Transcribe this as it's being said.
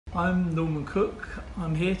I'm Norman Cooke.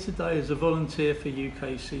 I'm here today as a volunteer for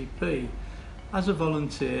UKCP. As a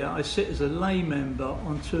volunteer, I sit as a lay member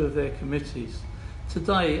on two of their committees.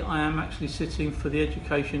 Today I am actually sitting for the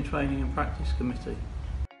Education, Training and Practice Committee.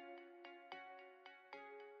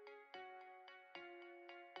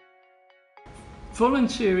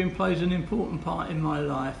 Volunteering plays an important part in my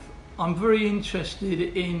life. I'm very interested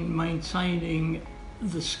in maintaining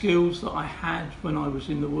the skills that I had when I was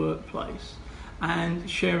in the workplace and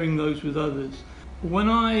sharing those with others. When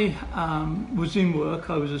I was in work,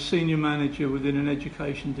 I was a senior manager within an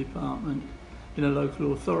education department in a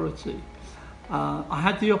local authority. I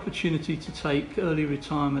had the opportunity to take early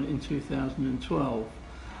retirement in 2012.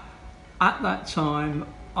 At that time,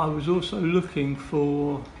 I was also looking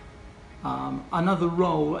for another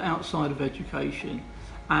role outside of education,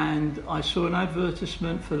 and I saw an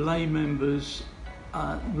advertisement for lay members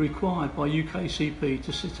required by UKCP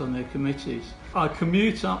to sit on their committees. I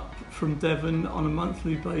commute up from Devon on a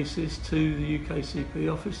monthly basis to the UKCP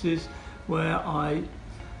offices where I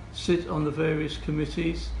sit on the various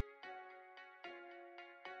committees.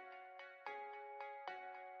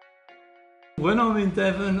 When I'm in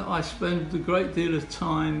Devon, I spend a great deal of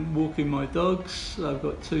time walking my dogs. I've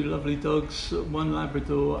got two lovely dogs, one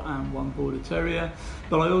Labrador and one Border Terrier,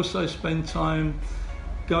 but I also spend time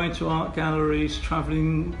going to art galleries,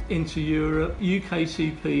 travelling into Europe.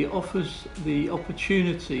 UKCP offers the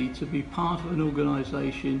opportunity to be part of an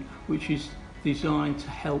organisation which is designed to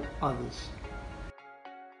help others.